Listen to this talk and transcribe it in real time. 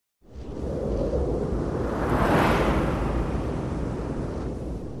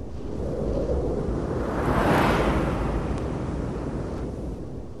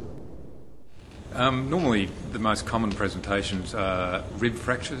Normally the most common presentations are rib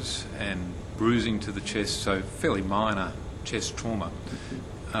fractures and bruising to the chest, so fairly minor chest trauma.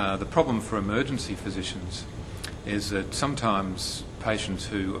 The problem for emergency physicians is that sometimes patients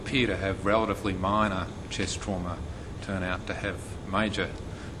who appear to have relatively minor chest trauma turn out to have major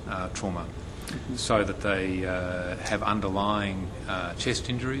trauma, so that they have underlying chest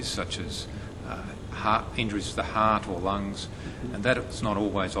injuries such as heart injuries to the heart or lungs, and that is not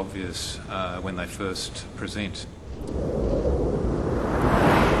always obvious when they first present.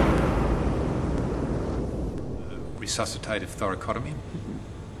 Resuscitative thoracotomy,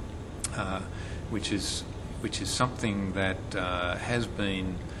 which is something that has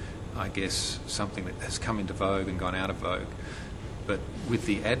been, I guess, something that has come into vogue and gone out of vogue. But with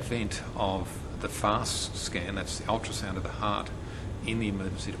the advent of the FAST scan, that's the ultrasound of the heart, in the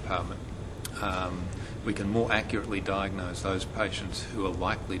emergency department, we can more accurately diagnose those patients who are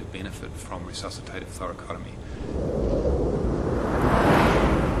likely to benefit from resuscitative thoracotomy.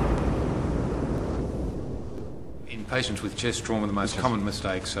 In patients with chest trauma, the most common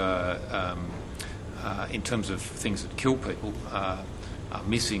mistakes are, in terms of things that kill people, are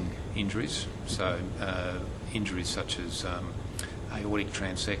missing injuries. So injuries such as aortic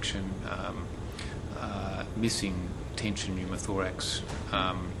transection, missing tension pneumothorax,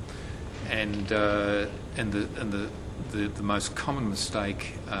 and the most common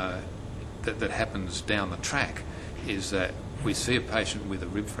mistake that happens down the track is that we see a patient with a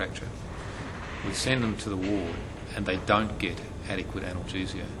rib fracture, we send them to the ward, and they don't get adequate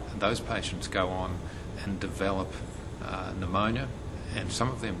analgesia. And those patients go on and develop pneumonia, and some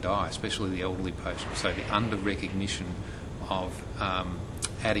of them die, especially the elderly patients. So the under-recognition of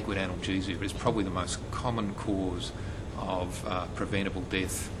adequate analgesia is probably the most common cause of preventable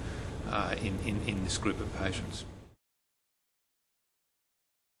death in this group of patients.